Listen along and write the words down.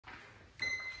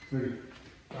Ready.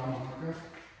 Down marker.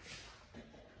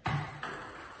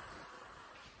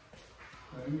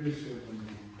 English open.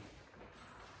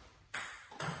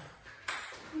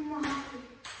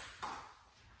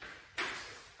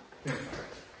 Okay.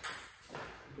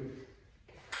 Good.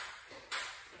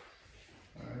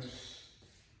 Nice.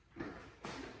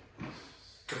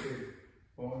 Okay.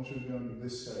 Bone should be on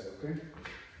this side, okay?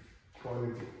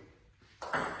 Quality.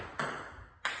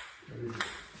 Very good.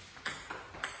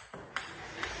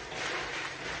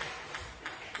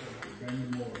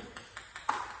 Bend more.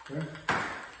 Okay?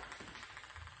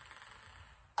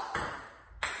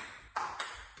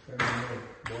 Bend more.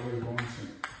 Ball is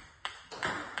bouncing.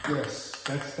 Yes,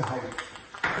 that's the height.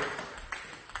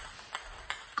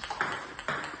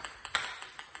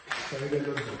 Side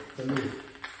elbow. Side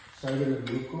elbow.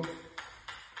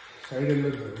 Side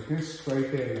elbow. Okay?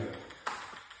 Straight area.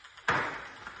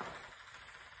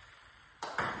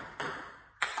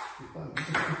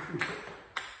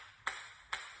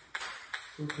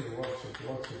 Okay,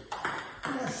 watch it.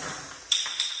 Yes!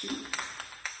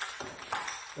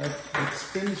 That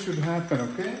spin should happen,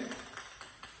 okay?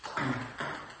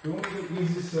 Don't do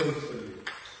easy serves for you.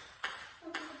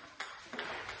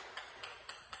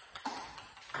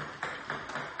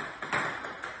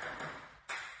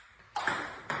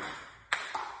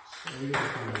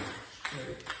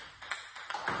 Straight.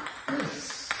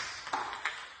 Yes!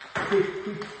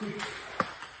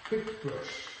 Quick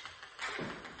brush.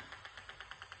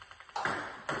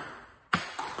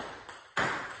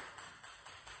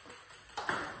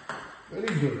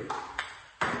 Very good.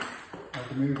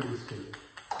 Automatically skill.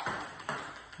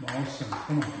 Awesome.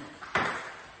 Come on.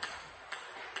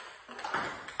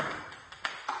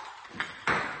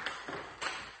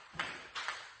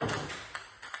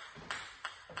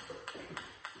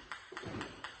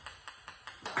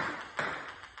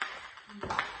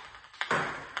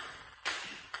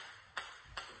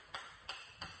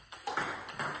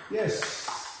 Yes.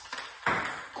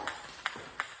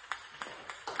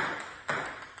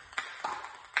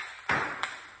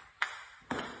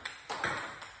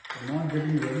 I'm not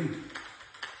getting ready.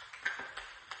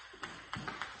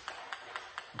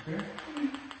 Okay?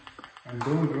 And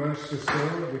don't rush the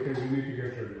serve because you need to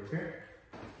get ready, okay?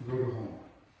 Go to home.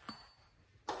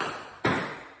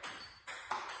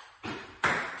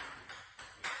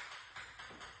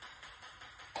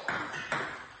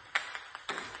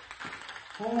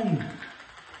 Home.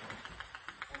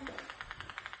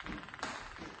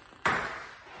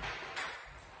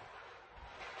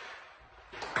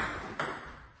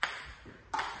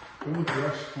 Don't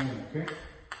rush home, okay?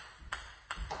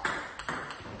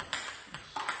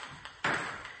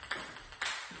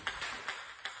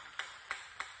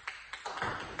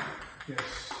 Yes.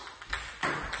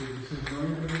 So this is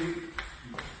going to be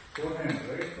forehand,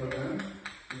 right? For them,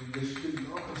 this will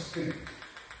not spin.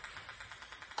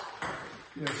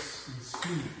 Yes, and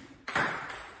speed.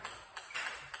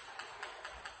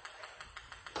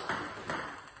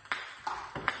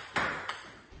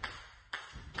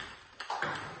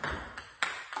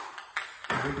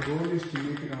 The goal is to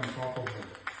make it on top of them.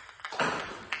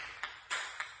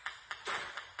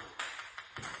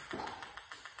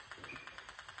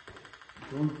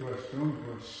 Don't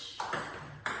rush.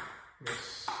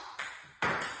 Yes.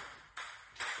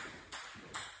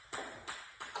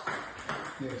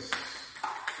 Yes.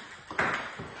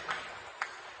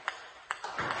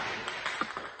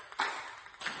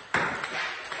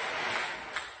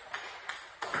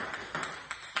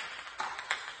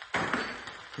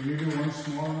 Can you do one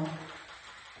small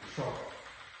shot?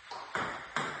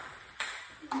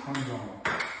 One long.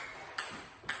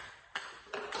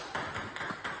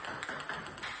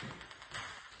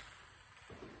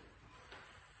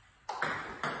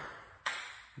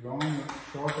 Long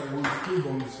shot, I want 2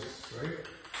 bounces, right?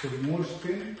 So more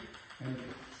spin and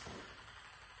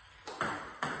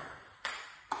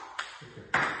okay.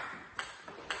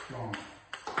 Long.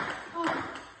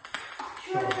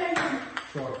 Short.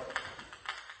 Short.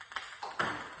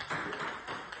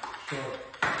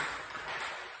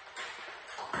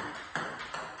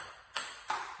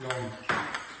 Long.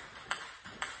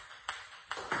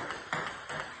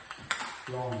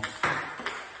 Long.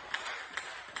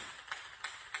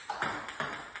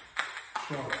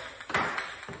 Short.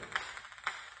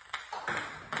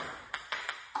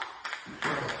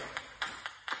 Short.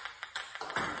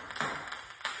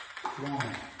 Long.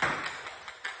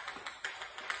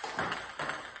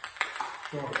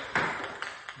 Short.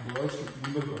 And also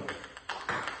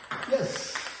yes.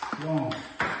 Long.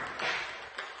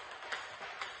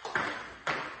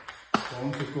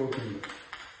 Down to coating.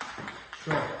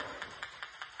 Short.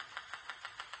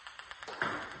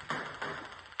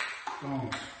 Long.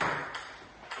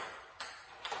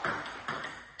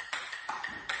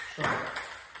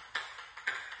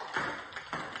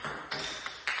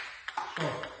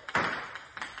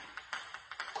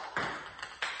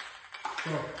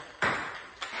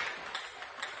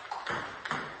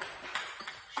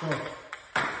 short,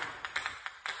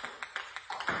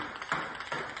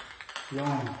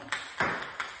 long,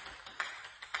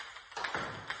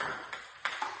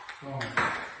 long,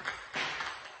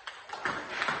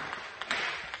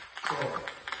 short,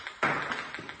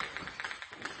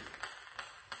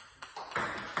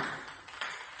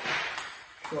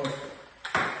 short,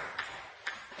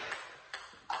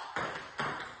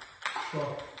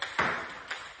 short.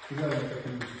 These are the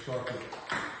techniques, short.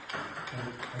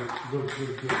 Good.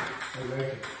 I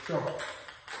like it. Short.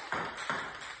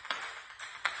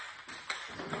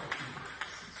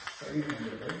 Side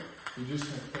handle, right? You just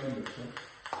have turned it, right?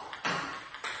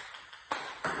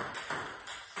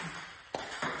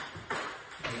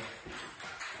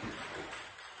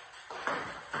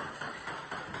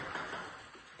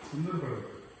 सुंदर पड़ेगा.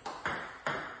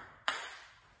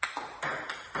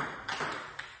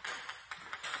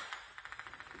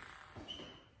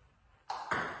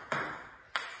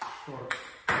 Short.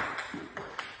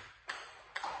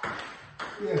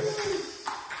 Yes.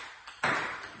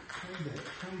 Try that.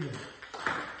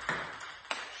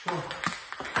 Short.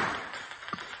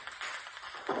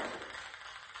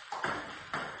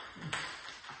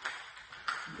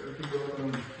 You have to go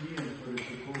around here for it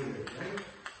to go there, right?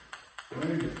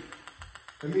 Very good.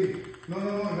 No,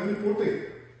 let me put it.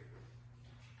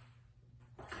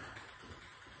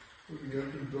 So you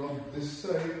have to drop this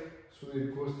side so it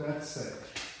goes that side.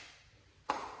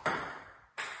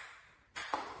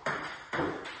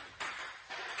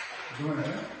 Go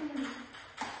ahead.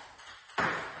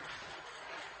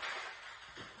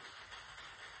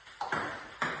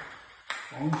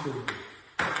 On shoulder.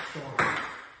 Short.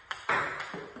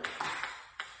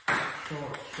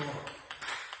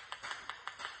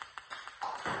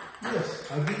 Yes,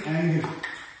 at the angle.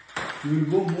 You will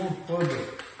go more further.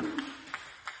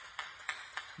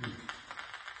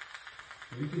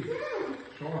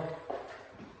 Short.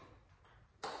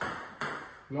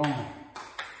 Long.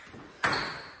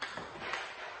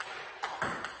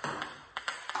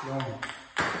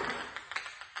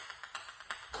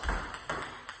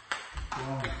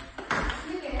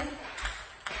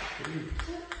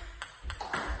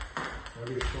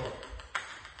 Very short.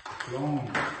 Long.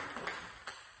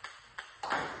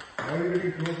 Why are you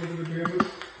getting closer to the table?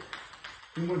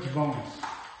 Too much bounce.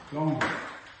 Long.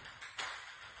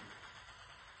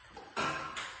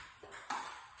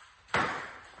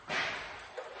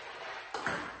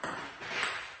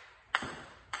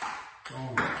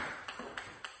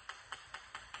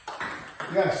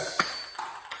 Yes.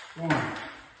 Long.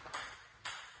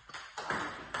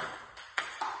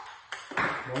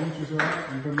 Bounce చూసారా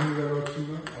ఇంతకుముందు ఎలా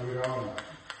వచ్చిందో అవి రావాలి.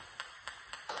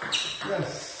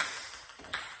 Yes.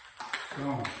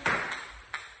 Long.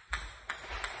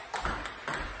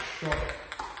 Short.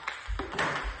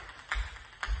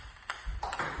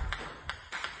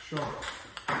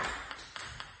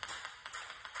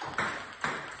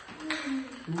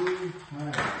 Too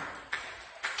high.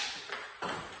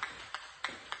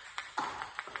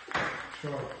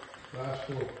 Short. Last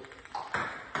four.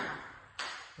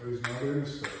 But it's not even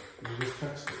stuck. You just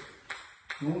touched it.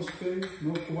 No spin,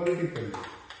 no quality play.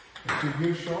 If you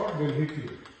give short, they'll hit you.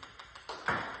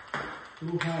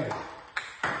 Too high.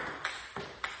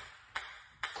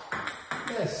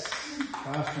 Yes.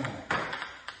 Last one.